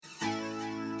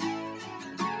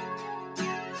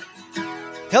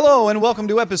Hello and welcome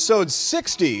to episode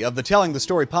 60 of the Telling the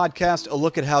Story podcast, a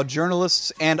look at how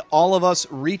journalists and all of us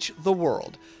reach the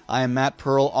world. I am Matt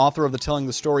Pearl, author of the Telling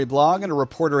the Story blog and a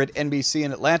reporter at NBC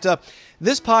in Atlanta.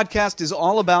 This podcast is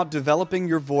all about developing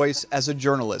your voice as a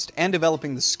journalist and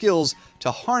developing the skills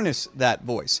to harness that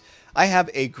voice. I have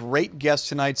a great guest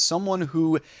tonight, someone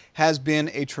who has been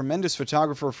a tremendous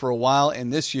photographer for a while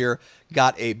and this year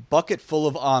got a bucket full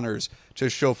of honors to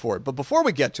show for it. But before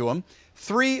we get to him,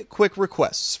 3 quick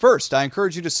requests. First, I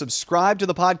encourage you to subscribe to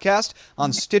the podcast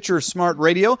on Stitcher Smart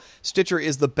Radio. Stitcher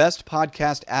is the best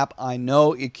podcast app I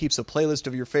know. It keeps a playlist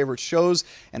of your favorite shows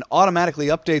and automatically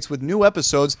updates with new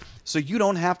episodes so you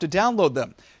don't have to download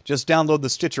them. Just download the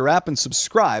Stitcher app and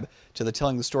subscribe to the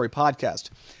Telling the Story podcast.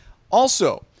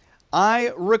 Also,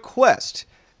 I request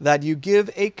that you give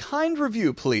a kind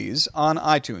review, please, on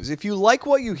iTunes. If you like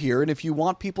what you hear and if you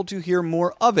want people to hear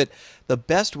more of it, the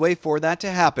best way for that to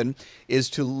happen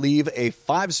is to leave a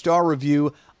 5-star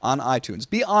review on iTunes.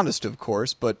 Be honest, of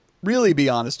course, but really be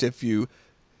honest if you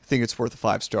think it's worth a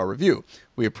 5-star review.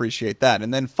 We appreciate that.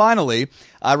 And then finally,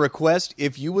 I request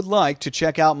if you would like to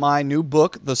check out my new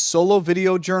book, The Solo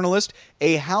Video Journalist,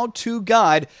 a how-to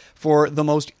guide for the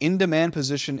most in-demand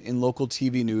position in local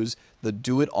TV news, the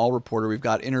do-it-all reporter. We've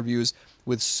got interviews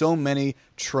with so many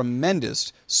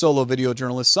tremendous solo video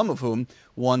journalists, some of whom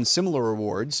won similar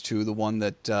awards to the one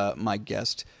that my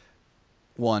guest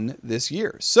won this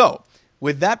year. So,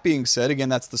 with that being said, again,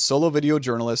 that's The Solo Video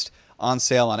Journalist, on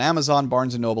sale on Amazon,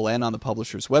 Barnes & Noble, and on the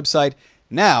publisher's website.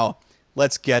 Now,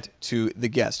 let's get to the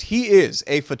guest. He is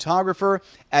a photographer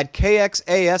at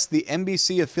KXAS, the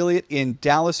NBC affiliate in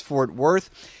Dallas-Fort Worth.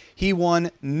 He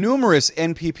won numerous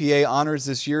NPPA honors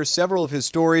this year. Several of his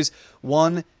stories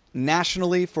won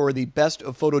nationally for the Best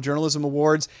of Photojournalism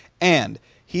Awards, and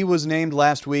he was named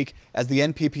last week as the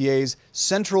NPPA's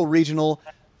Central Regional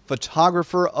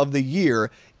Photographer of the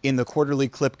Year in the Quarterly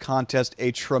Clip Contest,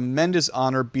 a tremendous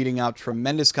honor, beating out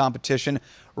tremendous competition.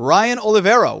 Ryan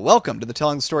Olivero, welcome to the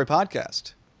Telling the Story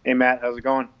podcast. Hey, Matt. How's it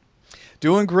going?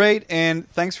 Doing great, and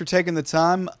thanks for taking the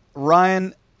time.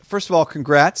 Ryan, first of all,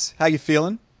 congrats. How you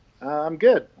feeling? I'm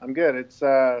good. It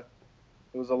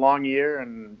was a long year,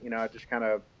 and I just kind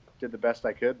of did the best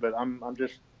I could. But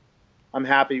I'm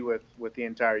happy with the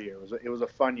entire year. It was a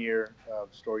fun year of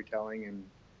storytelling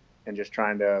and just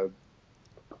trying to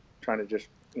just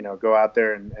go out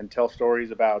there and tell stories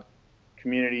about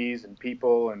communities and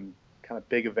people and kind of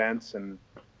big events, and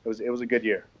it was a good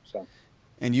year. So.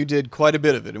 And you did quite a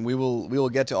bit of it, and we will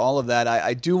get to all of that.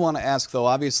 I do want to ask, though,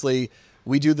 obviously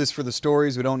we do this for the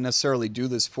stories. We don't necessarily do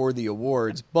this for the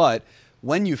awards. But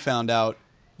when you found out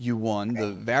you won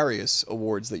the various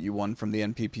awards that you won from the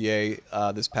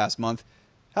NPPA this past month,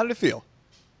 how did it feel?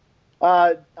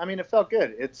 It felt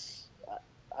good.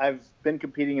 I've been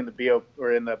competing in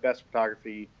the Best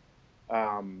Photography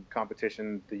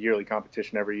competition, the yearly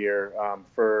competition every year,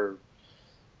 for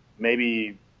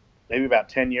maybe about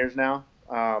 10 years now.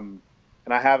 And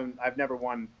I've never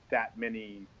won that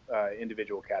many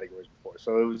individual categories before.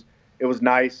 So it was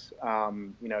nice,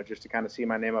 just to kind of see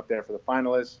my name up there for the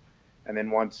finalists. And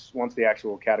then once the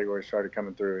actual categories started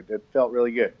coming through, it felt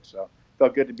really good. So it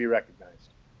felt good to be recognized.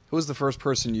 Who was the first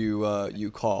person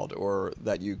you called or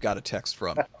that you got a text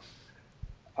from?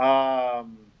 I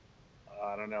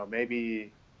don't know.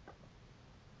 Maybe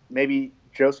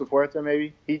Joseph Huerta.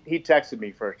 Maybe he texted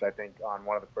me first. I think on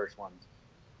one of the first ones.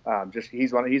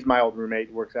 He's my old roommate.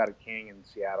 He works out at King in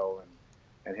Seattle,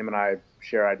 and him and I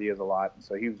share ideas a lot. And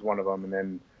so he was one of them. And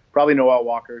then probably Noelle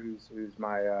Walker, who's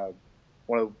my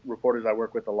one of the reporters I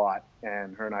work with a lot,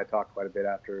 and her and I talked quite a bit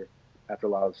after a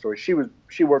lot of the stories.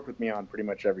 She worked with me on pretty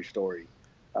much every story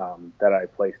that I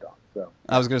placed on. So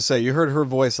I was going to say, you heard her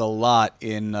voice a lot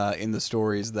in the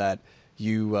stories that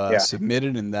you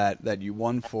submitted and that you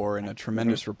won for, and a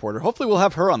tremendous reporter. Hopefully we'll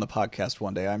have her on the podcast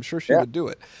one day. I'm sure she would do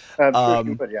it. I'm sure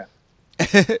she would,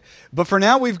 yeah. But for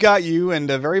now, we've got you, and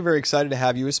very, very excited to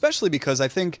have you, especially because I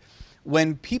think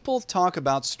when people talk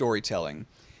about storytelling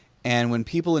and when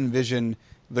people envision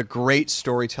the great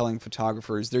storytelling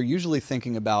photographers, they're usually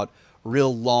thinking about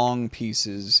real long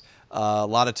pieces, a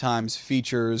lot of times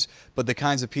features, but the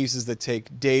kinds of pieces that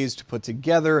take days to put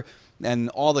together, and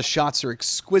all the shots are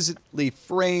exquisitely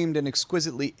framed and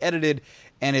exquisitely edited,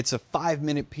 and it's a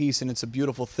 5-minute piece, and it's a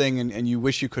beautiful thing, and you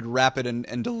wish you could wrap it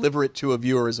and deliver it to a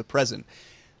viewer as a present.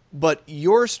 But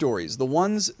your stories, the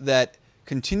ones that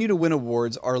continue to win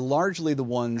awards, are largely the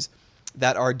ones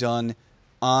that are done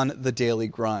on the daily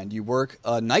grind. You work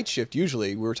a night shift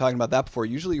usually. We were talking about that before.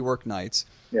 Usually you work nights.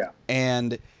 Yeah.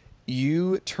 And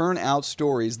you turn out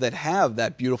stories that have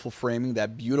that beautiful framing,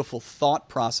 that beautiful thought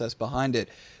process behind it,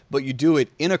 but you do it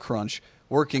in a crunch,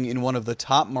 working in one of the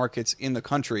top markets in the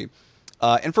country.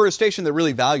 And for a station that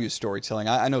really values storytelling,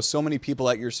 I know so many people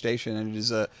at your station, and it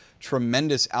is a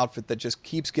tremendous outfit that just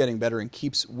keeps getting better and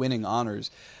keeps winning honors.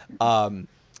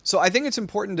 So I think it's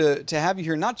important to have you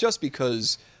here, not just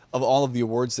because of all of the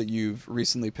awards that you've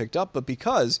recently picked up, but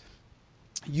because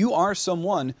you are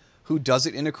someone who does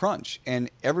it in a crunch. And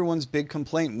everyone's big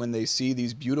complaint when they see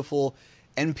these beautiful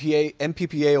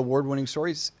MPPA award-winning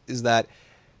stories is that,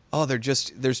 oh,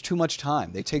 there's too much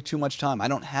time. They take too much time. I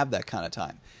don't have that kind of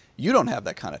time. You don't have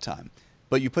that kind of time,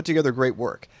 but you put together great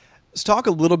work. Let's talk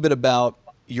a little bit about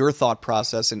your thought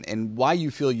process and why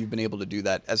you feel you've been able to do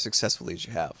that as successfully as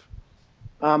you have.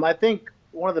 I think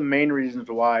one of the main reasons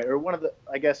why, or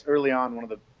I guess early on, one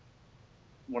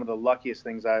of the luckiest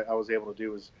things I was able to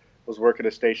do was work at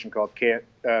a station called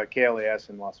KLAS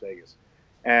in Las Vegas.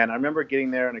 And I remember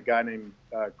getting there, and a guy named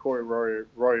Corey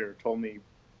Royer told me,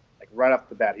 like, right off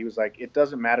the bat, he was like, "It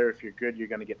doesn't matter if you're good, you're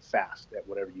going to get fast at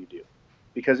whatever you do,"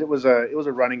 because it was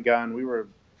a running gun.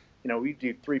 We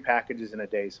do 3 packages in a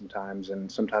day sometimes,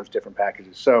 and sometimes different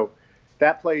packages. So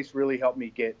that place really helped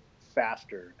me get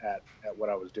faster at what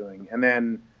I was doing. And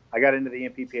then I got into the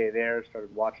MPPA there,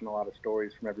 started watching a lot of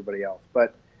stories from everybody else.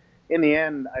 But in the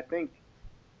end, I think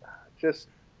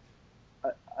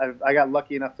I got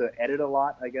lucky enough to edit a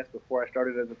lot, I guess, before I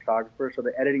started as a photographer. So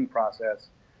the editing process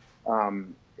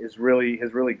has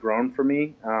really grown for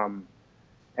me.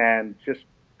 And just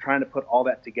trying to put all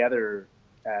that together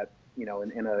in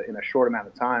a short amount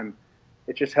of time,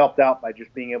 it just helped out by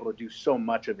just being able to do so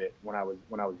much of it when I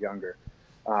was younger.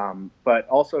 But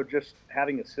also just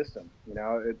having a system, when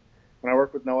I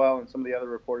work with Noel and some of the other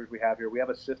reporters we have here, we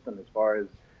have a system as far as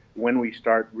when we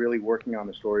start really working on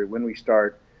the story,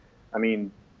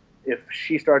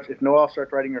 if Noel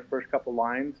starts writing her first couple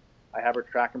lines, I have her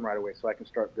track them right away so I can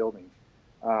start building.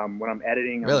 When I'm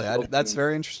editing. Really, that's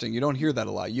very interesting. You don't hear that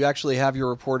a lot. You actually have your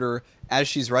reporter, as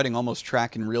she's writing, almost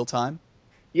track in real time?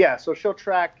 Yeah, so she'll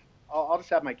track. I'll just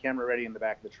have my camera ready in the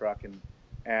back of the truck,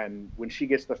 and when she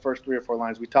gets the first 3 or 4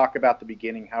 lines, we talk about the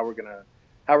beginning, how we're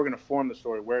gonna form the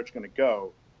story, where it's gonna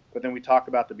go. But then we talk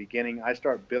about the beginning. I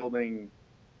start building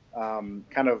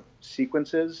kind of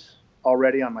sequences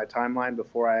already on my timeline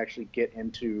before I actually get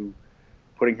into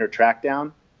putting her track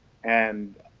down,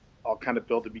 and I'll kind of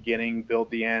build the beginning,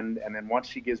 build the end, and then once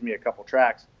she gives me a couple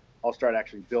tracks, I'll start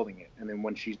actually building it. And then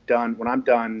when I'm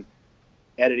done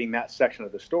editing that section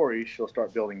of the story, she'll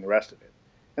start building the rest of it.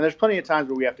 And there's plenty of times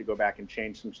where we have to go back and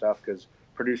change some stuff because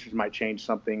producers might change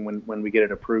something when we get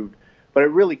it approved. But it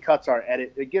really cuts our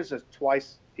edit. It gives us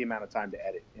twice the amount of time to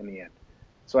edit in the end.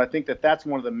 So I think that's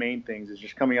one of the main things is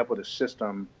just coming up with a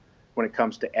system when it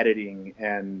comes to editing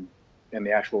and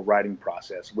the actual writing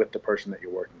process with the person that you're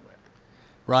working with.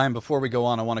 Ryan, before we go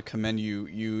on, I want to commend you.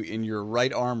 You, in your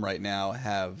right arm right now,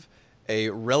 have a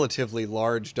relatively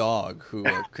large dog who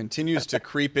continues to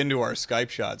creep into our Skype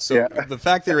shots. So yeah. The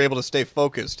fact that you're able to stay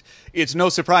focused, it's no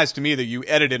surprise to me that you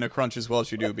edit in a crunch as well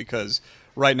as you do, because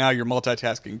right now you're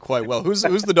multitasking quite well. Who's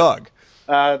the dog?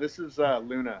 This is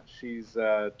Luna. She's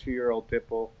a 2-year-old pit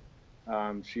bull.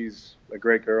 She's a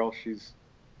great girl. She's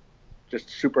just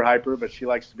super hyper, but she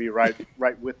likes to be right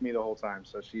with me the whole time.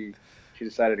 So she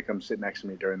decided to come sit next to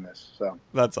me during this. So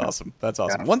that's awesome. That's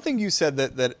awesome. Yeah. One thing you said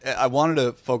that I wanted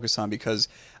to focus on, because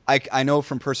I know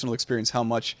from personal experience how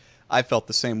much I felt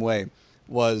the same way,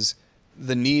 was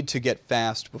the need to get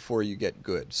fast before you get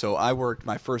good. So I worked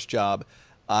my first job.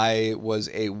 I was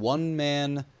a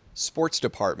one-man sports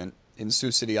department in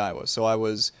Sioux City, Iowa. So I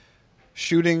was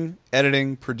shooting,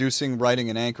 editing, producing, writing,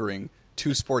 and anchoring 2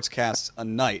 sportscasts a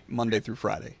night, Monday through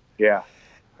Friday. Yeah.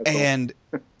 And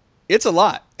it's a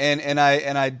lot, and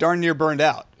I darn near burned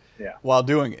out while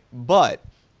doing it. But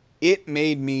it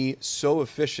made me so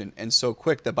efficient and so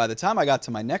quick that by the time I got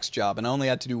to my next job and I only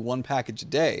had to do 1 package a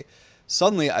day,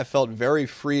 suddenly I felt very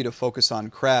free to focus on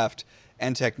craft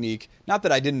and technique. Not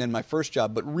that I didn't in my first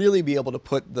job, but really be able to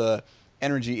put the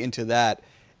energy into that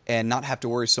and not have to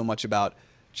worry so much about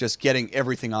just getting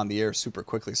everything on the air super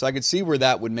quickly. So I could see where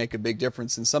that would make a big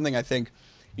difference, and something I think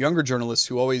younger journalists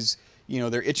who always,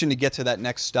 they're itching to get to that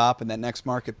next stop and that next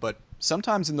market, but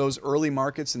sometimes in those early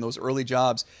markets and those early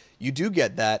jobs, you do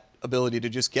get that ability to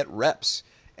just get reps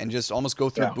and just almost go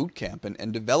through boot camp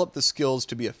and develop the skills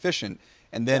to be efficient,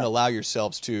 and then allow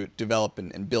yourselves to develop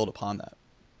and build upon that.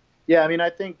 Yeah, I mean, I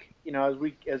think, as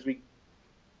we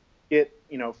get,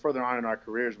 further on in our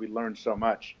careers, we learn so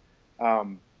much.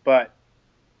 But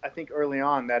I think early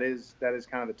on, that is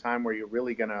kind of the time where you're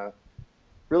really gonna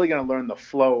learn the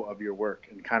flow of your work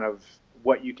and kind of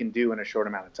what you can do in a short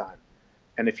amount of time.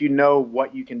 And if you know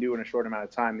what you can do in a short amount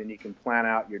of time, then you can plan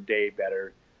out your day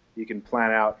better. You can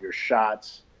plan out your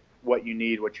shots, what you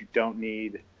need, what you don't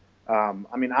need.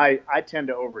 I mean, I tend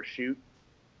to overshoot,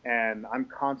 and I'm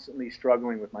constantly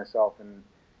struggling with myself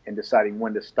and deciding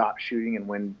when to stop shooting and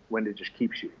when to just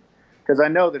keep shooting. Because I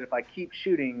know that if I keep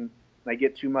shooting and I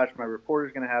get too much, my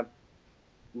reporter's going to have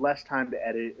less time to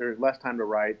edit or less time to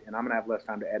write, and I'm going to have less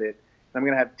time to edit, and I'm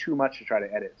going to have too much to try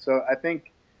to edit. So I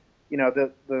think,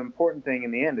 the important thing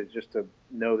in the end is just to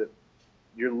know that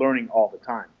you're learning all the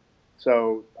time.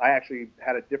 So I actually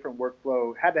had to have a different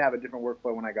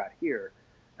workflow when I got here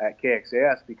at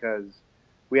KXAS, because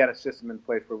we had a system in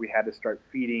place where we had to start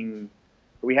feeding.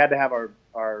 We had to have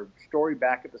our story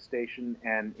back at the station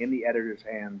and in the editor's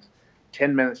hands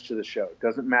 10 minutes to the show. It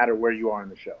doesn't matter where you are in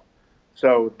the show.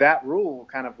 So that rule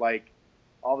kind of like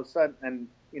all of a sudden, and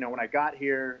when I got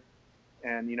here,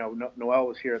 and Noel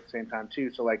was here at the same time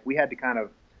too. So like we had to kind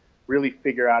of really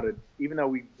figure out even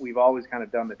though we've always kind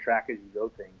of done the track as you go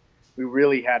thing, we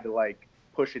really had to like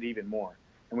push it even more,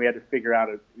 and we had to figure out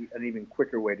an even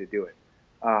quicker way to do it.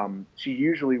 She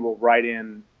usually will write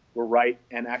and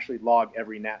actually log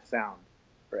every nat sound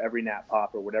or every nat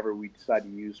pop or whatever we decide to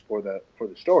use for the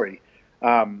story.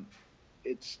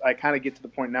 I kind of get to the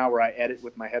point now where I edit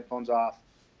with my headphones off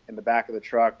in the back of the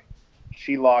truck.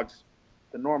 She logs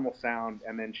the normal sound,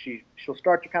 and then she'll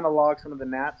start to kind of log some of the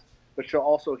nats, but she'll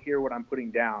also hear what I'm putting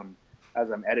down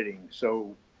as I'm editing.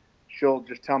 So she'll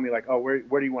just tell me like, oh, where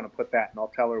do you want to put that? And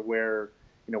I'll tell her where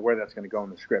that's going to go in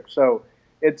the script. So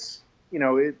it's, we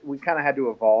kind of had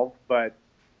to evolve, but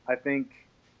I think,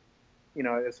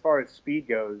 as far as speed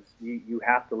goes, you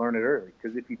have to learn it early,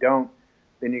 because if you don't,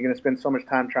 then you're going to spend so much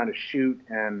time trying to shoot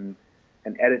and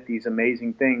edit these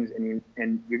amazing things,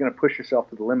 and you're going to push yourself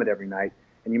to the limit every night,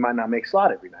 and you might not make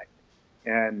slot every night.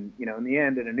 And in the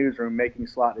end, in a newsroom, making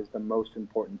slot is the most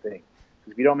important thing,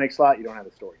 because if you don't make slot, you don't have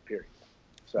a story, period.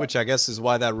 So, which I guess is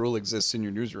why that rule exists in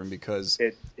your newsroom, because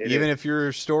even if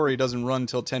your story doesn't run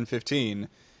till 10:15,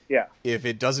 yeah, if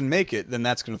it doesn't make it, then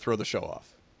that's going to throw the show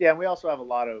off. Yeah, and we also have a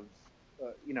lot of,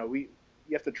 you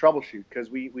have to troubleshoot, because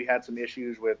we had some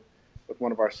issues with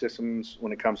one of our systems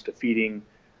when it comes to feeding.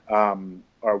 Our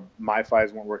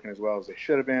MiFis weren't working as well as they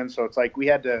should have been, so it's like we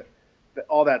had to.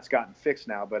 All that's gotten fixed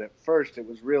now, but at first it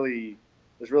was really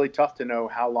tough to know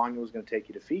how long it was going to take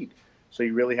you to feed. So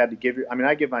you really had to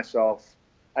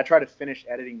I try to finish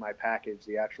editing my package,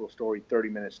 the actual story, 30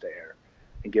 minutes to air,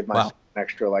 and give myself an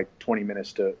extra like 20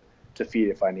 minutes to feed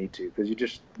if I need to, because you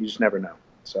just never know.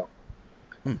 So.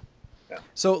 Yeah.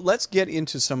 So let's get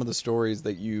into some of the stories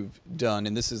that you've done,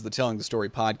 and this is the Telling the Story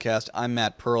podcast. I'm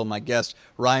Matt Pearl. My guest,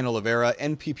 Ryan Oliveira,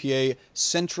 NPPA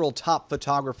Central Top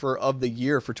Photographer of the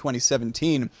Year for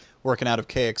 2017, working out of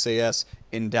KXAS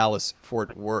in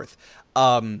Dallas-Fort Worth.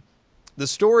 The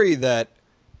story that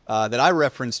I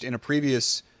referenced in a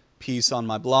previous piece on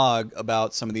my blog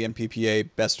about some of the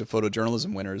NPPA Best of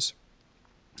Photojournalism winners,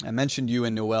 I mentioned you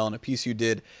and Noel in a piece you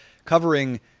did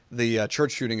covering the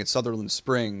church shooting at Sutherland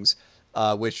Springs,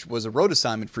 which was a road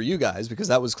assignment for you guys, because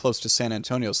that was close to San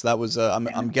Antonio. So that was,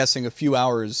 I'm guessing, a few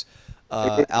hours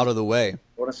out of the way. I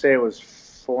want to say it was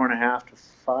 4.5 to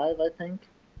 5, I think.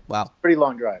 Wow. Pretty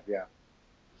long drive, yeah.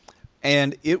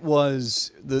 And it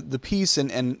was the piece,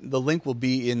 and the link will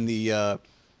be in the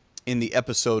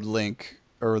episode link,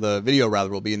 or the video rather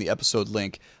will be in the episode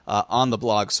link on the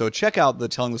blog. So check out the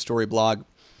Telling the Story blog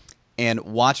and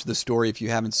watch the story if you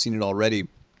haven't seen it already,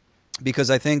 because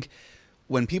I think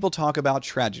when people talk about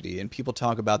tragedy and people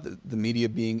talk about the media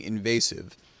being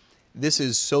invasive, this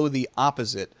is so the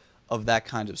opposite of that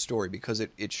kind of story, because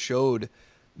it showed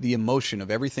the emotion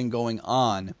of everything going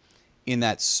on in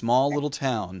that small little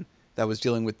town that was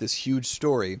dealing with this huge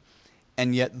story.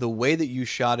 And yet the way that you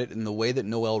shot it and the way that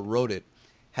Noel wrote it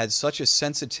had such a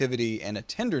sensitivity and a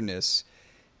tenderness.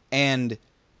 And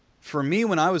for me,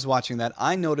 when I was watching that,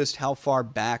 I noticed how far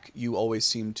back you always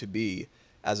seemed to be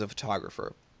as a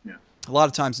photographer. Yeah. A lot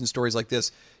of times in stories like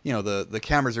this, the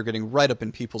cameras are getting right up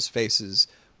in people's faces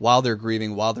while they're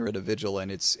grieving, while they're at a vigil,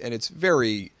 and it's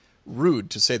very rude,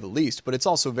 to say the least, but it's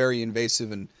also very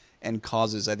invasive and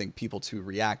causes, I think, people to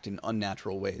react in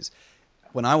unnatural ways.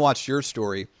 When I watched your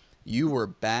story, you were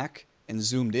back and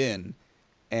zoomed in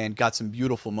and got some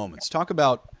beautiful moments. Talk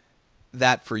about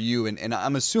that for you, and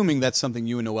I'm assuming that's something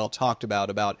you and Noel talked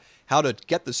about how to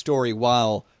get the story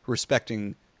while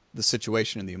respecting the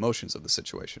situation and the emotions of the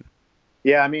situation.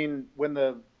 Yeah, I mean, when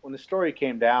the story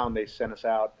came down, they sent us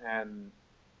out, and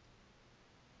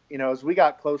as we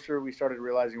got closer, we started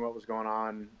realizing what was going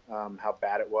on, how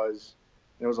bad it was.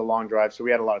 And it was a long drive, so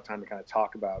we had a lot of time to kind of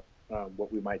talk about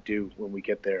what we might do when we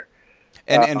get there.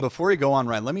 And before you go on,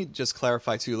 Ryan, let me just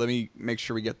clarify too. Let me make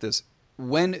sure we get this.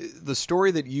 When the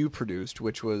story that you produced,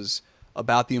 which was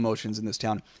about the emotions in this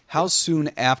town, how soon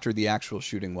after the actual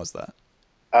shooting was that?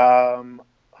 Um,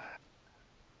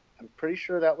 I'm pretty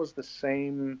sure that was the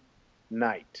same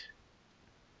night.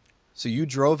 So you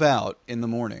drove out in the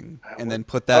morning and then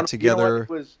put Oh, that no, you know what?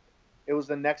 together. It was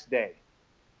the next day.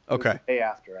 It was Okay. the day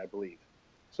after, I believe.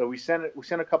 So we sent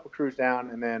a couple crews down,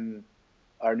 and then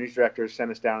our news director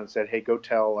sent us down and said, "Hey, go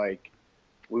tell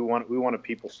we want a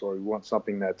people story. We want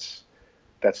something that's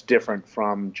different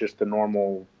from just the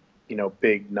normal,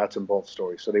 big nuts and bolts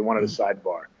story." So they wanted a Mm.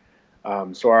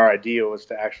 sidebar. So our idea was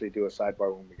to actually do a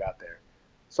sidebar when we got there.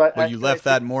 So Well, you I left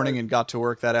think that morning and got to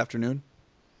work that afternoon?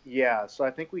 yeah. So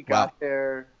I think we Wow. got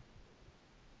there.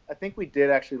 I think we did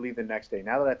actually leave the next day.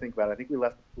 Now that I think about it, I think we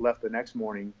left the next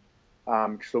morning.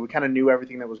 So we kind of knew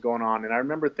everything that was going on. And I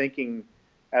remember thinking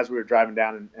as we were driving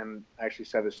down, and I actually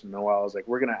said this to Noel, I was like,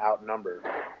 we're going to outnumber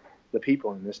the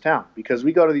people in this town because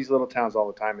we go to these little towns all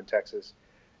the time in Texas.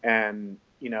 And,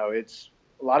 it's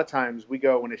a lot of times we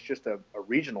go when it's just a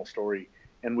regional story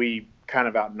and we kind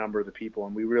of outnumber the people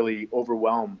and we really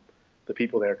overwhelm the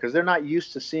people there because they're not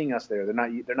used to seeing us there.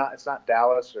 It's not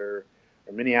Dallas or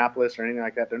Minneapolis or anything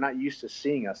like that. They're not used to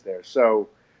seeing us there. So,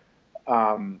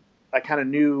 I kind of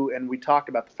knew, and we talked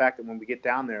about the fact that when we get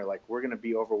down there, like we're going to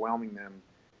be overwhelming them,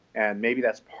 and maybe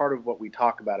that's part of what we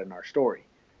talk about in our story.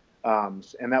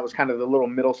 And that was kind of the little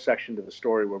middle section to the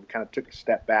story where we kind of took a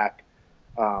step back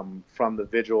from the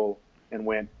vigil and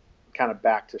went kind of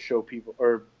back to show people,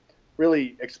 or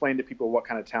really explain to people what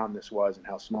kind of town this was and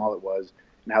how small it was,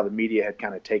 and how the media had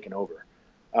kind of taken over.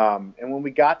 And when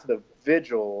we got to the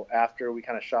vigil, after we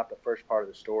kind of shot the first part of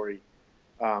the story,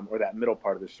 or that middle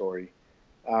part of the story,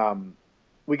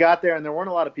 we got there and there weren't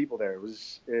a lot of people there.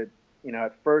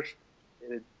 At first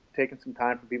it had taken some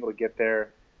time for people to get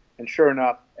there, and sure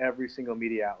enough, every single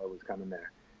media outlet was coming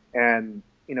there. And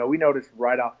we noticed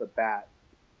right off the bat,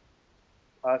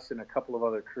 us and a couple of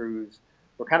other crews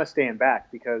were kind of staying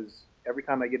back because every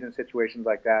time I get in situations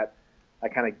like that, I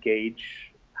kind of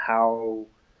gauge how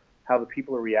the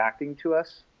people are reacting to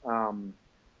us.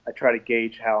 I try to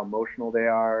gauge how emotional they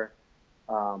are.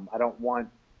 I don't want,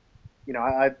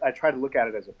 I try to look at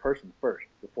it as a person first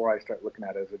before I start looking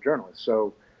at it as a journalist.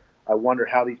 So I wonder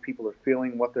how these people are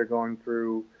feeling, what they're going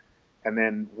through, and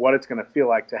then what it's going to feel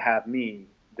like to have me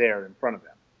there in front of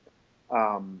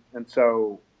them. And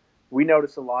so we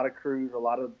noticed a lot of crews, a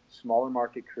lot of smaller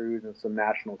market crews and some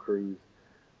national crews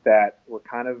that were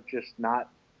kind of just not,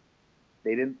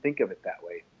 they didn't think of it that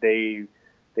way.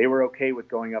 They were okay with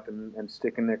going up and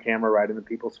sticking their camera right in the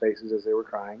people's faces as they were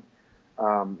crying,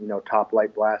 top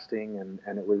light blasting,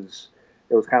 and it was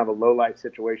kind of a low light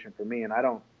situation for me. And I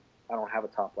don't have a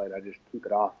top light. I just keep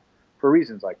it off for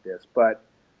reasons like this. But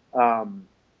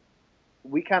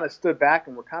we kind of stood back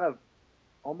and were kind of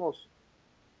almost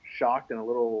shocked and a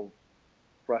little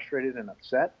frustrated and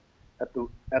upset at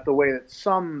the way that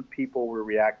some people were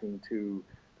reacting to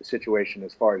the situation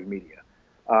as far as media.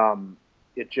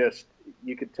 It just,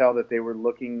 you could tell that they were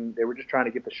just trying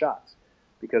to get the shots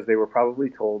because they were probably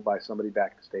told by somebody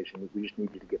back at the station, we just need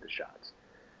you to get the shots.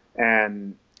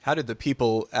 And How did the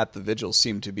people at the vigil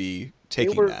seem to be they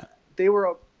taking were that? they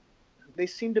were they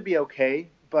seemed to be okay,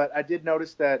 but I did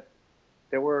notice that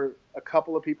there were a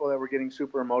couple of people that were getting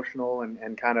super emotional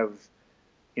and kind of,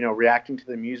 reacting to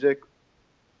the music,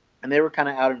 and they were kind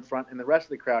of out in front, and the rest of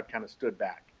the crowd kind of stood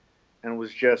back and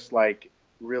was just like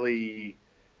really,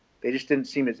 they just didn't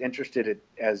seem as interested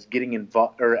as getting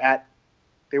involved,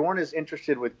 they weren't as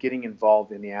interested with getting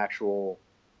involved in the actual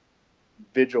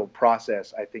vigil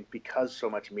process, I think, because so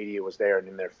much media was there and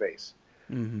in their face.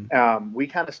 Mm-hmm. We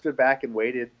kind of stood back and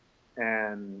waited,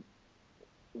 and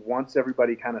once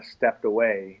everybody kind of stepped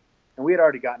away, and we had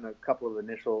already gotten a couple of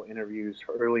initial interviews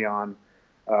early on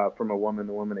from the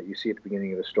woman that you see at the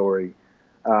beginning of the story,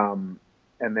 and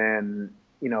then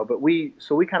but we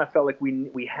kind of felt like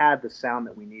we had the sound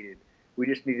that we needed. We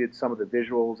just needed some of the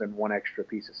visuals and one extra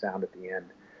piece of sound at the end.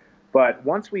 But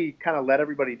once we kind of let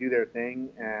everybody do their thing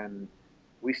and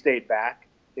we stayed back,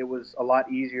 it was a lot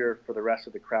easier for the rest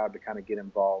of the crowd to kind of get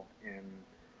involved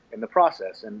in the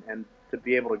process and to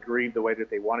be able to grieve the way that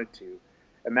they wanted to.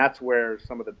 And that's where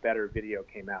some of the better video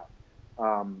came out.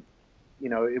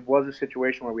 It was a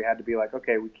situation where we had to be like,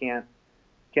 okay, we can't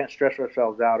stress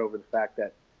ourselves out over the fact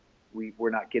that we're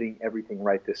not getting everything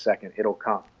right this second. It'll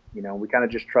come. We kind of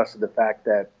just trusted the fact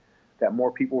that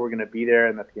more people were going to be there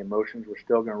and that the emotions were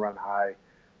still going to run high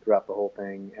throughout the whole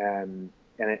thing. And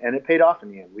it paid off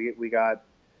in the end. We got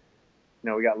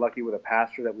lucky with a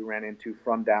pastor that we ran into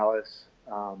from Dallas,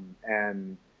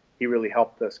 and he really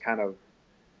helped us kind of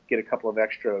get a couple of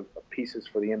extra pieces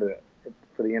for the end of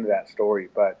that story.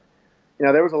 But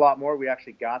there was a lot more we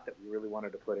actually got that we really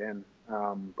wanted to put in,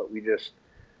 but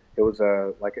it was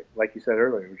like you said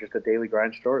earlier, it was just a daily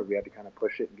grind story. We had to kind of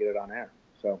push it and get it on air.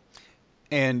 So,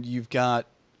 and you've got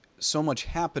so much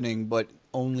happening, but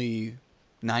only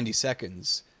 90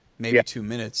 seconds, maybe 2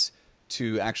 minutes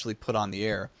to actually put on the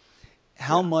air.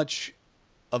 How much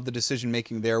of the decision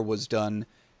making there was done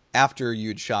after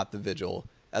you'd shot the vigil,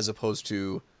 as opposed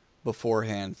to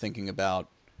beforehand thinking about,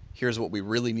 here's what we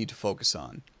really need to focus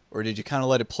on? Or did you kind of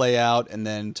let it play out and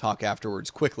then talk afterwards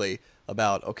quickly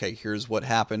about, okay, here's what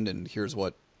happened and here's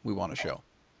what we want to show?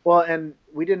 Well, and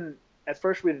at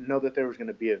first we didn't know that there was going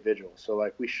to be a vigil. So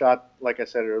like I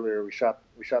said earlier, we shot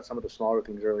some of the smaller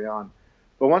things early on.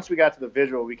 But once we got to the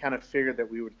vigil, we kind of figured that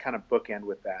we would kind of bookend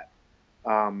with that.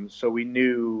 So we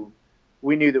knew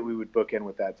that we would bookend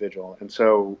with that vigil. And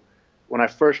so when I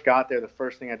first got there, the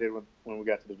first thing I did when we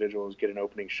got to the vigil was get an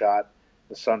opening shot.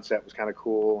 The sunset was kind of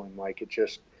cool, and like it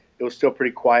was still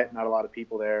pretty quiet, not a lot of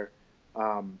people there.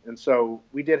 And so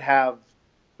we had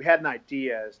an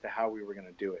idea as to how we were going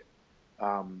to do it.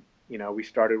 We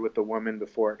started with the woman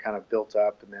before it kind of built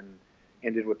up, and then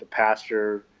ended with the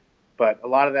pastor. But a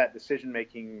lot of that decision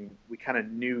making, we kind of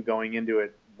knew going into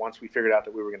it once we figured out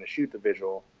that we were going to shoot the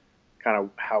vigil, kind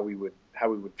of how we would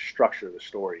structure the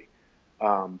story.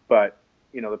 But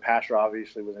the pastor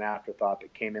obviously was an afterthought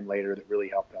that came in later that really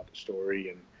helped out the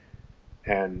story,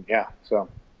 and so.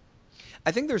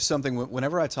 I think there's something,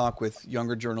 whenever I talk with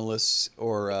younger journalists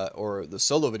or the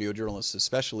solo video journalists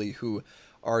especially, who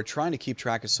are trying to keep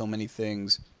track of so many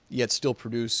things yet still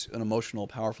produce an emotional,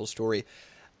 powerful story,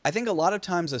 I think a lot of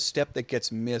times a step that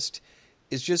gets missed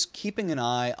is just keeping an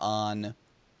eye on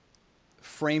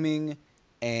framing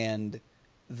and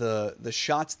the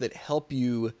shots that help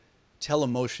you tell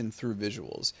emotion through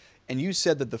visuals. And you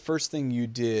said that the first thing you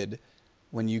did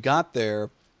when you got there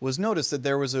was notice that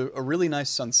there was a really nice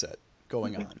sunset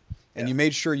going on. And you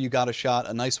made sure you got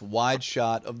a nice wide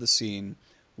shot of the scene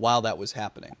while that was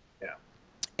happening. Yeah.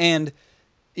 And,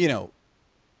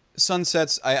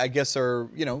 sunsets, I guess, are,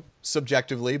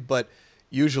 subjectively, but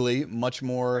usually much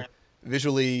more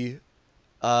visually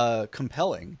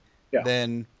compelling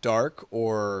than dark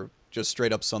or just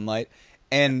straight up sunlight.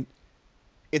 And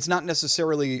it's not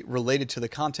necessarily related to the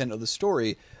content of the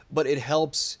story, but it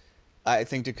helps, I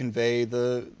think, to convey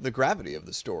the gravity of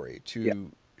the story,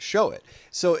 to show it.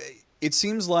 So it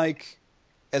seems like,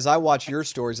 as I watch your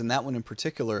stories, and that one in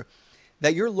particular,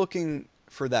 that you're looking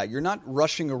for that. You're not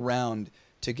rushing around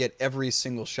to get every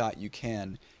single shot you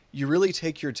can. You really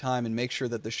take your time and make sure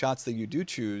that the shots that you do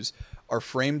choose are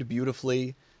framed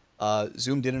beautifully,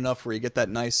 zoomed in enough where you get that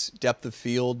nice depth of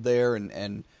field there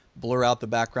and blur out the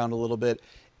background a little bit.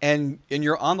 And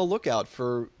you're on the lookout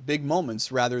for big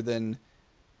moments rather than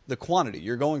the quantity.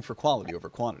 You're going for quality over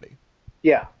quantity.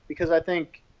 Yeah, because I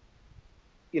think,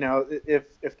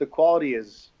 if the quality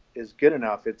is good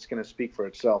enough, it's going to speak for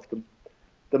itself.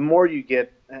 The more you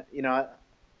get,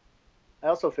 I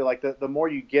also feel like the more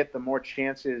you get, the more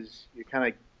chances you're kind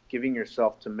of giving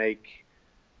yourself to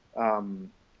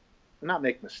not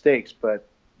make mistakes, but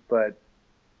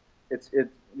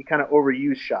you kind of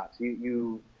overuse shots.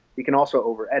 You can also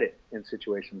over edit in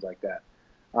situations like that.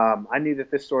 I knew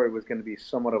that this story was going to be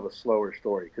somewhat of a slower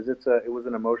story because it was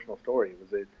an emotional story. It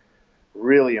was a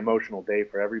really emotional day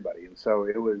for everybody, and so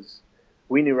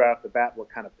we knew right off the bat what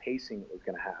kind of pacing it was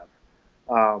going to have.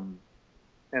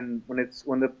 And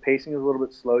when the pacing is a little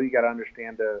bit slow, you got to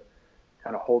understand to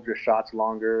kind of hold your shots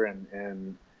longer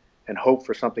and hope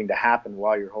for something to happen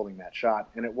while you're holding that shot.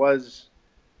 And it was,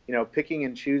 picking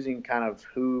and choosing kind of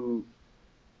who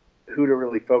to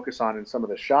really focus on in some of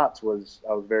the shots I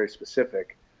was very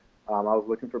specific. I was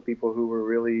looking for people who were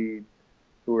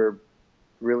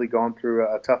really going through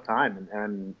a tough time,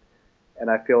 and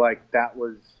I feel like that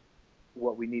was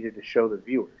what we needed to show the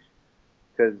viewers,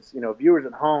 because viewers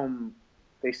at home,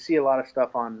 they see a lot of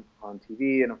stuff on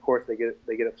TV, and of course they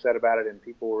get upset about it, and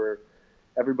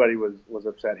everybody was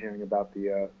upset hearing about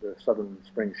the Southern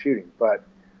Springs shooting. But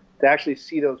to actually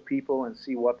see those people and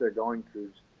see what they're going through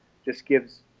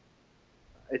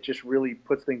just really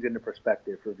puts things into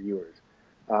perspective for viewers.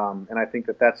 And I think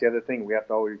that's the other thing. We have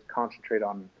to always concentrate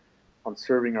on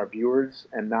serving our viewers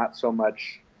and not so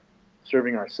much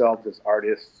serving ourselves as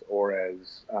artists or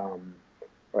as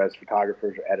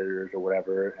photographers or editors or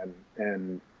whatever.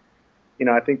 And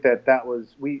I think that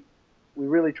was, we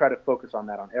really try to focus on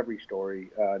that on every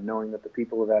story, knowing that the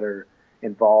people that are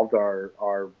involved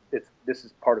this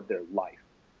is part of their life.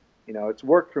 It's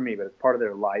work for me, but it's part of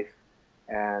their life.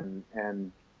 And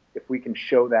if we can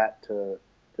show that to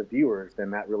the viewers,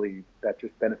 then that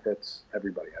just benefits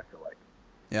everybody, I feel like.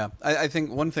 Yeah, I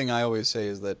think one thing I always say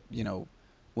is that,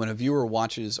 when a viewer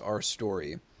watches our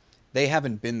story, they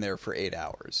haven't been there for 8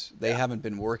 hours. They haven't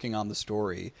been working on the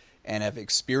story and have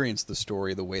experienced the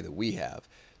story the way that we have.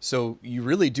 So you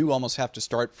really do almost have to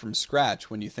start from scratch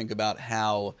when you think about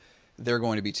how they're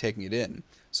going to be taking it in.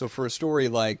 So for a story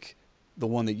like the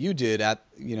one that you did at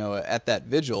that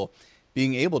vigil,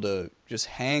 being able to just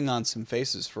hang on some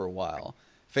faces for a while,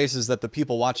 faces that the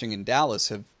people watching in Dallas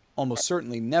have almost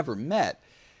certainly never met,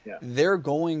 they're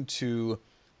going to,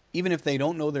 even if they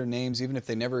don't know their names, even if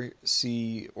they never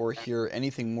see or hear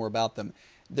anything more about them,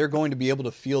 they're going to be able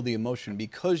to feel the emotion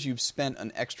because you've spent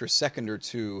an extra second or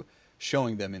two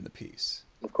showing them in the piece.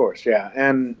 Of course, yeah.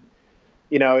 And,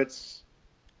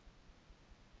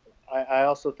 I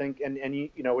also think, and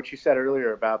what you said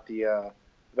earlier about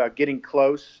about getting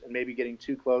close and maybe getting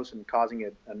too close and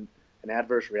causing an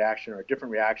adverse reaction or a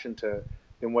different reaction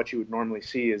than what you would normally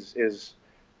see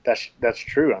that's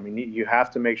true. I mean, you have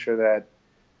to make sure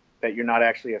that you're not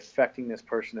actually affecting this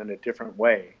person in a different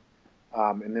way,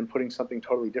 and then putting something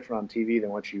totally different on TV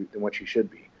than what you should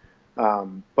be.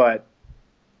 But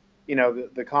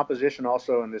the composition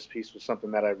also in this piece was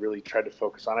something that I really tried to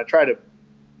focus on. I try to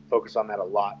focus on that a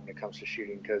lot when it comes to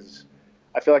shooting, because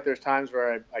I feel like there's times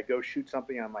where I go shoot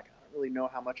something and I'm like, I don't really know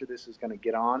how much of this is going to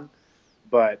get on,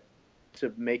 but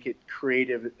to make it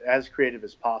as creative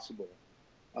as possible,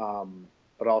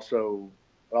 but also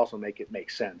make it make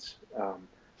sense.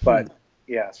 But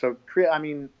yeah, so I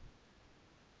mean,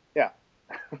 yeah.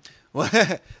 Well,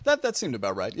 that seemed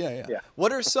about right. Yeah.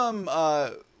 What are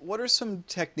some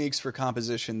techniques for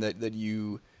composition that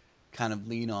you kind of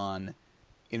lean on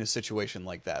in a situation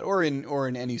like that, or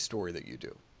in any story that you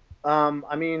do?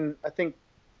 I mean, I think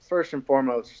first and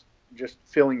foremost, just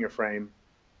filling your frame.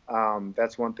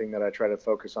 That's one thing that I try to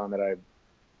focus on, that I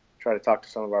try to talk to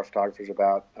some of our photographers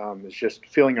about, is just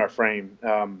filling our frame.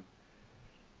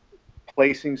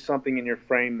 Placing something in your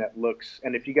frame that looks,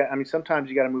 and sometimes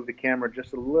you got to move the camera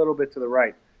just a little bit to the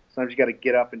right. Sometimes you got to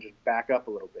get up and just back up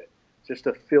a little bit, just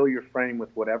to fill your frame with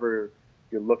whatever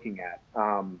you're looking at.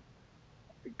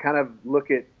 Kind of look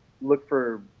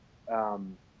for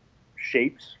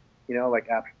shapes,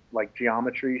 like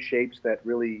geometry shapes that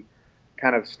really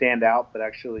kind of stand out, but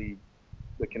actually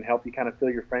that can help you kind of fill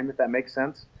your frame, if that makes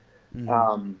sense.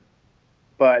 Mm-hmm.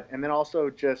 And then also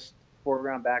just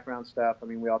foreground, background stuff. I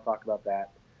mean, we all talk about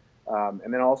that.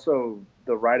 And then also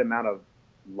the right amount of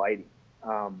lighting.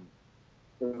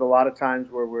 There's a lot of times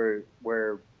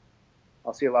where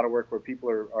I'll see a lot of work where people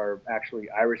are actually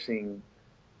irising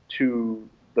to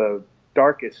the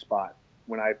darkest spot,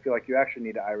 when I feel like you actually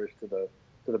need to iris to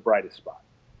the brightest spot.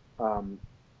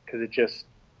 Because it just,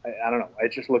 I don't know,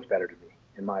 it just looks better to me,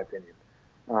 in my opinion.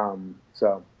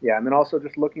 So yeah, and then also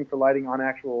just looking for lighting on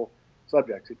actual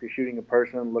subjects. If you're shooting a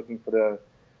person, looking for the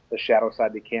shadow side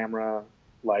of the camera,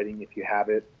 lighting if you have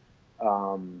it.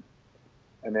 And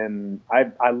then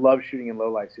I love shooting in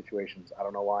low light situations. I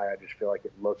don't know why. I just feel like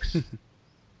it looks,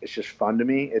 it's just fun to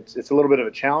me. It's a little bit of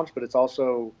a challenge, but it's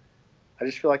also, I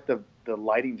just feel like the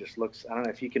lighting just looks, I don't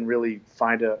know if you can really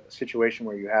find a situation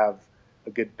where you have a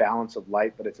good balance of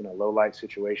light, but it's in a low light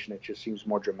situation. It just seems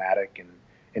more dramatic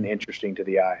and interesting to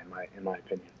the eye, in my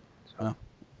opinion. So. Oh.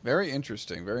 Very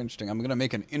interesting. Very interesting. I'm going to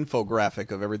make an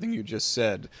infographic of everything you just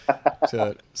said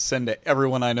to send to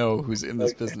everyone I know who's in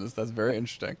this business. That's very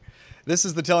interesting. This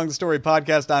is the Telling the Story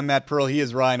podcast. I'm Matt Pearl. He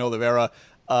is Ryan Oliveira,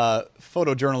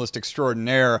 photojournalist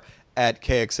extraordinaire at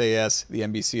KXAS, the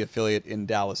NBC affiliate in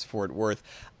Dallas-Fort Worth.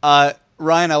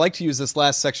 Ryan, I like to use this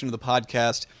last section of the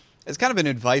podcast as kind of an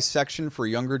advice section for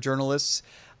younger journalists.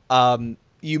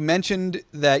 You mentioned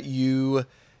that you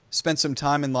spent some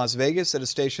time in Las Vegas at a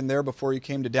station there before you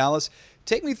came to Dallas.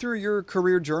 Take me through your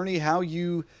career journey, how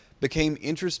you became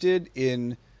interested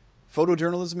in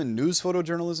photojournalism and news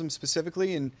photojournalism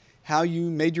specifically, and how you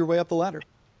made your way up the ladder.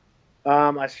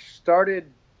 I started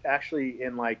actually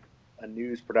in like a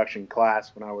news production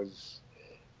class when I was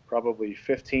probably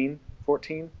 15,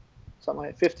 14, something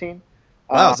like that, 15.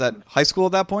 Wow, is that high school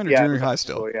at that point, or junior high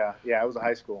still? Yeah, it was a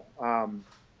high school.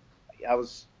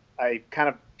 I kind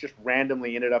of just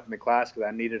randomly ended up in the class because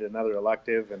I needed another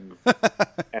elective, and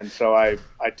and so I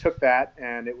took that,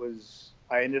 and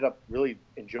I ended up really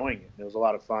enjoying it. It was a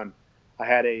lot of fun. I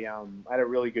had a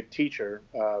really good teacher,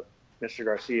 Mr.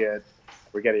 Garcia at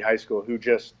Rigetti High School, who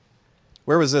just.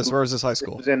 Where was this? Where was this high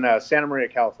school? It was in Santa Maria,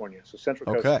 California, so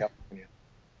Central Coast of California.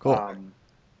 Cool.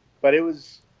 But it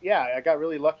was, I got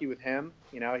really lucky with him.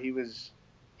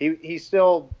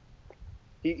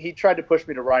 He tried to push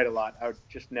me to write a lot. I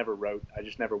just never wrote. I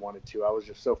just never wanted to. I was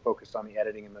just so focused on the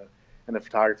editing and the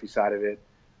photography side of it.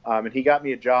 And he got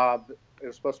me a job. It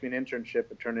was supposed to be an internship,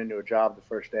 but turned into a job the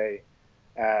first day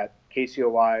at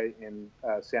KCOY in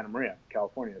Santa Maria,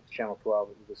 California. It's Channel 12.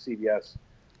 It was a CBS.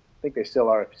 I think they still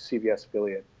are a CBS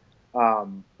affiliate.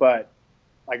 But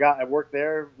I worked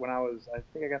there I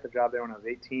think I got the job there when I was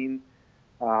 18.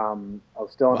 I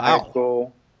was still in high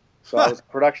school. So I was a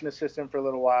production assistant for a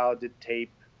little while, did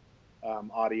tape,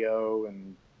 audio,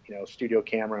 and studio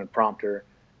camera and prompter.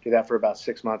 Did that for about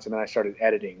 6 months, and then I started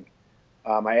editing.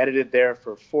 I edited there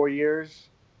for 4 years,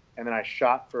 and then I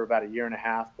shot for about a year and a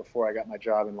half before I got my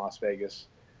job in Las Vegas.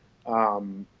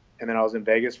 And then I was in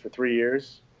Vegas for 3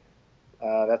 years.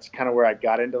 That's kind of where I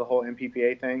got into the whole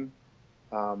MPPA thing.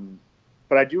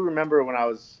 But I do remember when I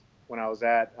was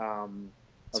at.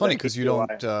 It's funny because you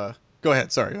don't. Go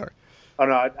ahead. Sorry. Oh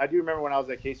no, I do remember when I was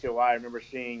at KCOY. I remember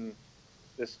seeing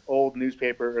this old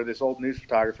newspaper or this old news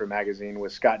photographer magazine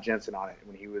with Scott Jensen on it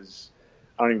when he was.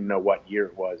 I don't even know what year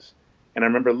it was. And I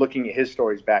remember looking at his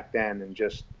stories back then and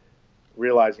just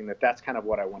realizing that that's kind of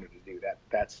what I wanted to do,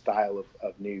 that style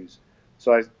of news.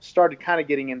 So I started kind of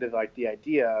getting into like the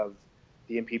idea of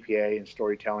the MPPA and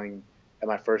storytelling at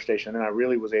my first station. And then I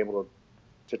really was able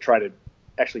to try it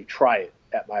at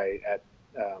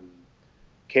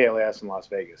KLAS in Las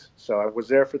Vegas. So I was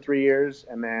there for 3 years,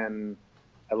 and then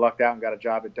I lucked out and got a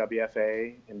job at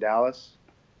WFA in Dallas.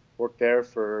 Worked there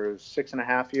for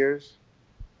 6.5 years.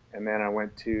 And then I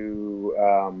went to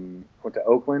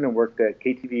Oakland and worked at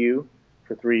KTVU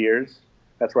for 3 years.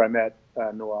 That's where I met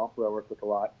Noel, who I work with a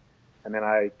lot. And then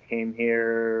I came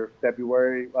here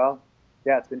February. Well,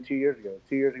 yeah, it's been 2 years ago.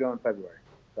 2 years ago in February.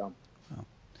 So,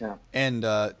 yeah. And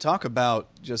talk about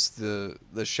just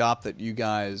the shop that you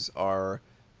guys are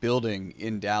building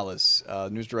in Dallas.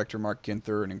 News director Mark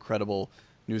Ginther, an incredible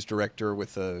news director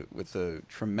with a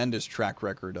tremendous track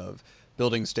record of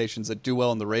building stations that do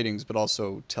well in the ratings, but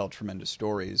also tell tremendous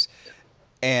stories.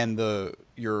 And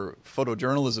your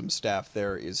photojournalism staff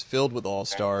there is filled with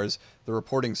all-stars, the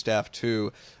reporting staff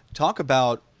too. Talk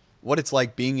about what it's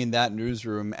like being in that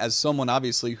newsroom as someone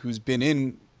obviously who's been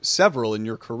in several in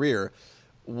your career.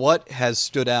 What has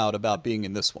stood out about being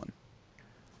in this one?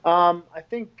 I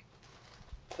think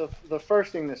the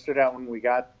first thing that stood out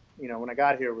when I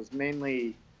got here was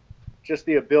mainly just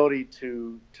the ability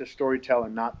to storytell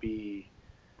and not be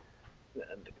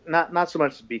not so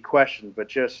much to be questioned, but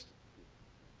just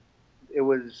it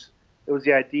was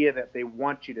the idea that they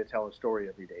want you to tell a story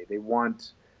every day. They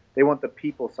want the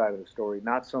people side of the story,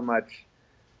 not so much.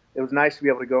 It was nice to be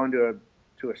able to go into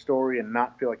a story and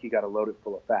not feel like you got to load it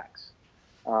full of facts,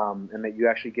 and that you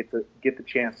actually get the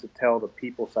chance to tell the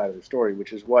people side of the story,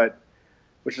 which is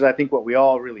I think what we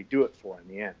all really do it for in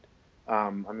the end. I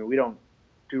mean, we don't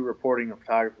do reporting or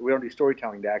photography. We don't do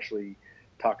storytelling to actually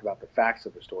talk about the facts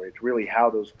of the story. It's really how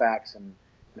those facts and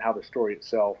how the story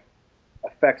itself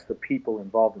affects the people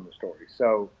involved in the story.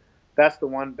 So that's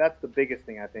the biggest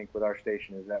thing I think with our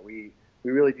station is that we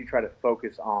really do try to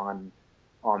focus on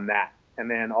that.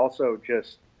 And then also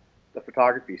just the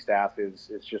photography staff is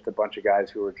just a bunch of guys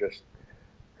who are just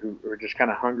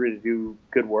kind of hungry to do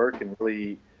good work and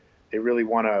they really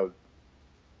want to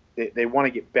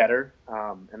get better.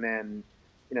 And then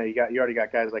you already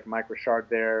got guys like Mike Richard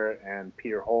there and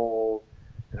Peter Hole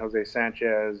and Jose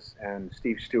Sanchez and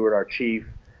Steve Stewart, our chief.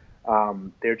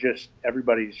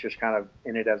 Everybody's just kind of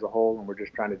in it as a whole, and we're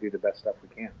just trying to do the best stuff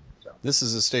we can. So this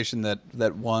is a station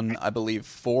that won, I believe,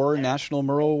 4 National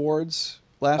Murrow Awards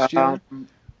last year.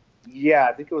 Yeah,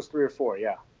 I think it was 3 or 4.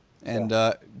 Yeah. And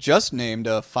just named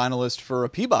a finalist for a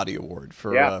Peabody Award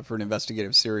for an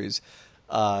investigative series.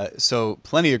 So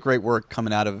plenty of great work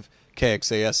coming out of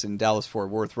KXAS in Dallas-Fort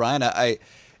Worth. Ryan,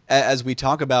 as we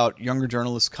talk about younger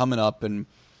journalists coming up and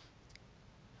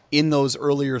in those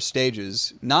earlier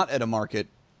stages, not at a market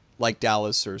like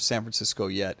Dallas or San Francisco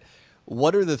yet,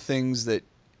 what are the things that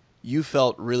you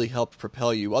felt really helped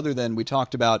propel you, other than we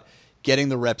talked about getting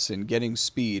the reps in, getting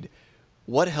speed?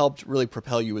 What helped really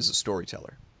propel you as a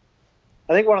storyteller?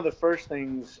 I think one of the first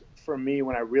things for me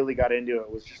when I really got into it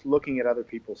was just looking at other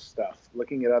people's stuff,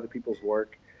 looking at other people's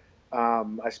work.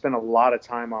 I spent a lot of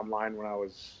time online when I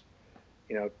was,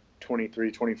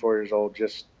 23, 24 years old,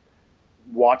 just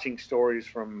watching stories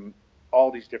from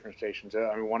all these different stations.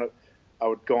 I mean, I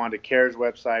would go onto CARE's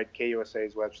website,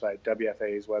 KUSA's website,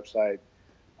 WFA's website,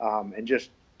 and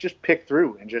just pick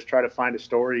through and just try to find a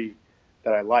story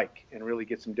that I like and really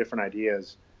get some different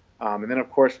ideas. And then, of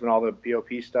course, when all the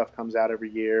BOP stuff comes out every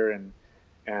year and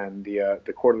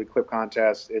the quarterly clip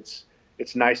contest, it's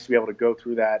nice to be able to go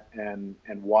through that and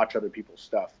watch other people's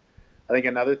stuff. I think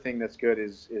another thing that's good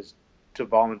is to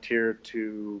volunteer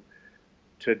to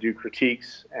do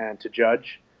critiques and to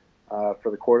judge.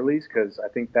 for the quarterlies, because I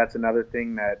think that's another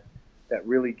thing that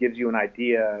really gives you an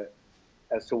idea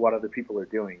as to what other people are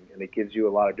doing, and it gives you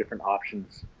a lot of different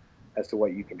options as to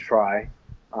what you can try.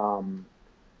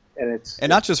 And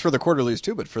not just for the quarterlies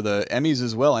too, but for the Emmys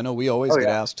as well. I know we always get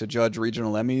asked to judge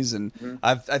regional Emmys, and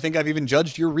I think I've even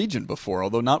judged your region before,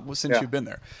 although not since you've been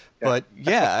there. But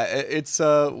it's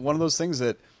one of those things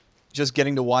that just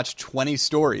getting to watch 20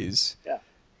 stories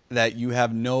that you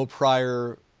have no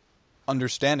prior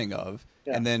understanding of,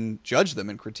 and then judge them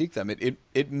and critique them.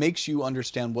 It makes you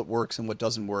understand what works and what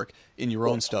doesn't work in your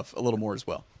own stuff a little more as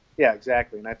well. Yeah,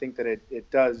 exactly. And I think that it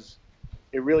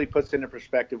really puts into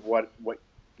perspective what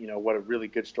a really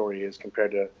good story is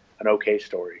compared to an okay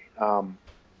story.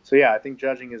 So I think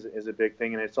judging is a big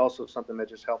thing, and it's also something that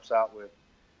just helps out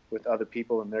with other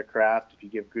people in their craft. If you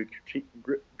give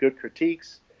good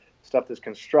critiques, stuff that's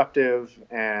constructive,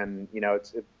 and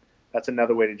that's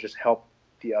another way to just help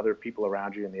the other people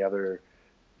around you and the other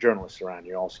journalists around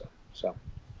you also. So,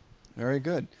 very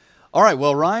good. All right.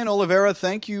 Well, Ryan Oliveira,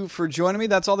 thank you for joining me.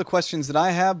 That's all the questions that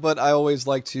I have, but I always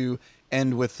like to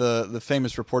end with the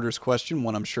famous reporter's question,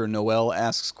 one I'm sure Noel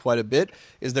asks quite a bit.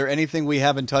 Is there anything we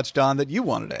haven't touched on that you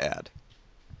wanted to add?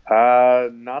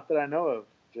 Not that I know of.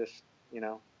 Just,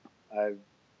 I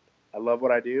love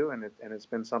what I do, and it's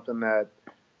been something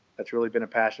that's really been a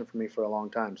passion for me for a long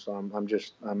time. So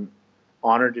I'm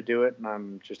honored to do it, and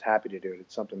I'm just happy to do it.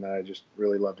 It's something that I just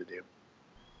really love to do.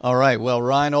 All right. Well,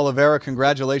 Ryan Oliveira,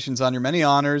 congratulations on your many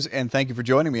honors, and thank you for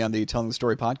joining me on the Telling the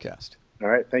Story podcast. All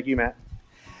right. Thank you, Matt.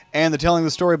 And the Telling the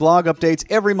Story blog updates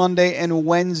every Monday and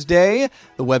Wednesday.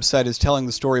 The website is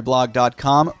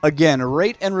tellingthestoryblog.com. Again,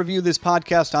 rate and review this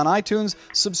podcast on iTunes,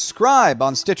 subscribe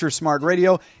on Stitcher Smart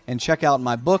Radio, and check out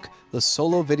my book, The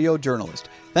Solo Video Journalist.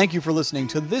 Thank you for listening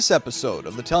to this episode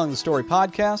of the Telling the Story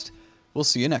podcast. We'll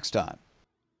see you next time.